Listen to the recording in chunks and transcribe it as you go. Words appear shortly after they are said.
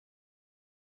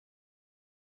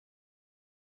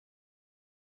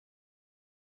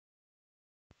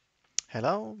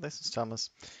Hello, this is Thomas.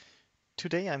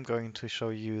 Today I'm going to show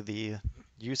you the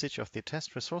usage of the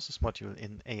test resources module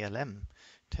in ALM.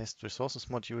 Test resources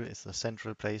module is a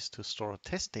central place to store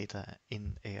test data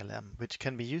in ALM, which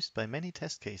can be used by many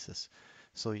test cases.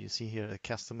 So you see here a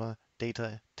customer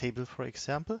data table, for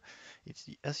example.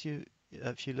 If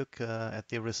you look at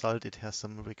the result, it has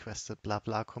some requested blah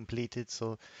blah completed.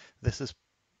 So this is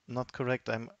not correct.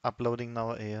 I'm uploading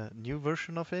now a new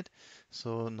version of it.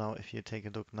 So now if you take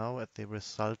a look now at the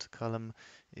result column,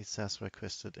 it says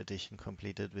requested addition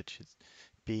completed, which is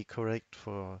be correct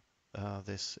for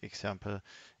this example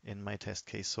in my test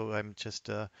case. So I'm just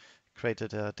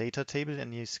created a data table,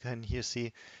 and you can here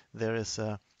see there is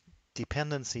a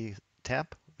dependency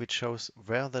tab which shows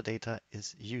where the data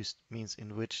is used, means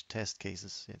in which test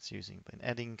cases it's using, when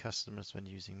adding customers, when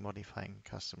using modifying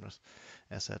customers,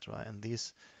 etc. And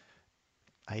these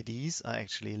IDs are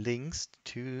actually links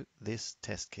to this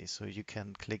test case. So you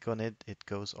can click on it, it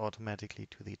goes automatically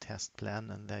to the test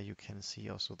plan, and there you can see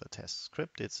also the test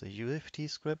script. It's a UFT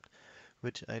script,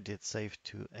 which I did save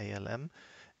to ALM,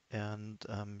 and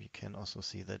you can also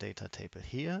see the data table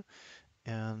here.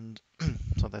 And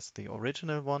so that's the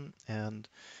original one, and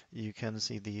you can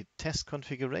see the test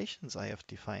configurations I have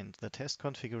defined. The test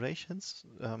configurations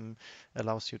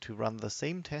allows you to run the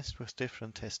same test with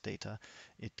different test data.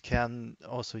 It can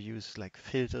also use like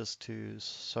filters to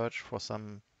search for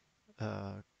some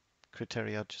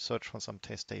criteria, to search for some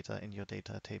test data in your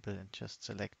data table and just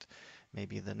select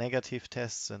maybe the negative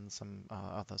tests, and some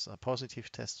others are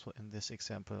positive tests in this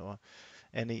example, or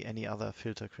any other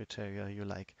filter criteria you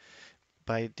like.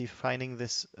 By defining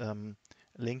this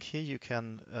link here, you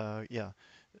can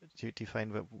to define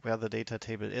where the data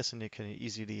table is, and you can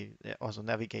easily also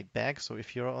navigate back. So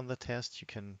if you're on the test, you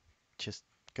can just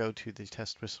go to the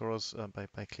test resource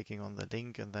by clicking on the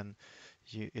link, and then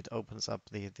it opens up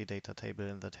the data table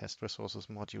in the test resources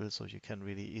module, so you can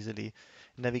really easily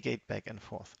navigate back and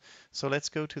forth. So let's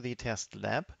go to the test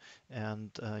lab,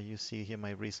 and you see here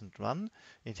my recent run.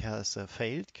 It has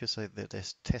failed because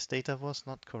the test data was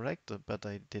not correct, but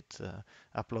I did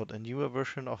upload a newer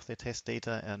version of the test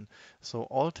data, and so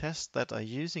all tests that are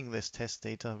using this test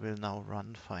data will now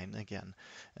run fine again.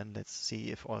 And let's see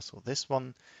if also this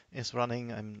one is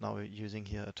running. I'm now using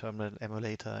here a terminal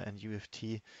emulator and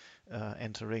UFT,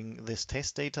 entering this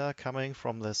test data coming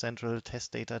from the central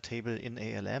test data table in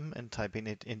ALM and typing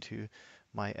it into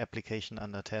my application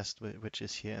under test, which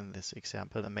is here in this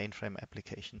example, a mainframe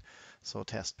application. So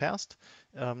test passed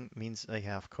means I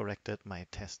have corrected my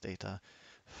test data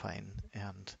fine,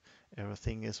 and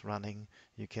everything is running.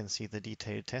 You can see the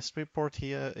detailed test report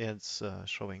here. It's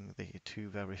showing the two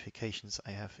verifications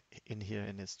I have in here,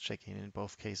 and it's checking in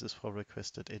both cases for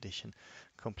requested addition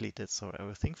completed, so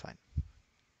everything fine.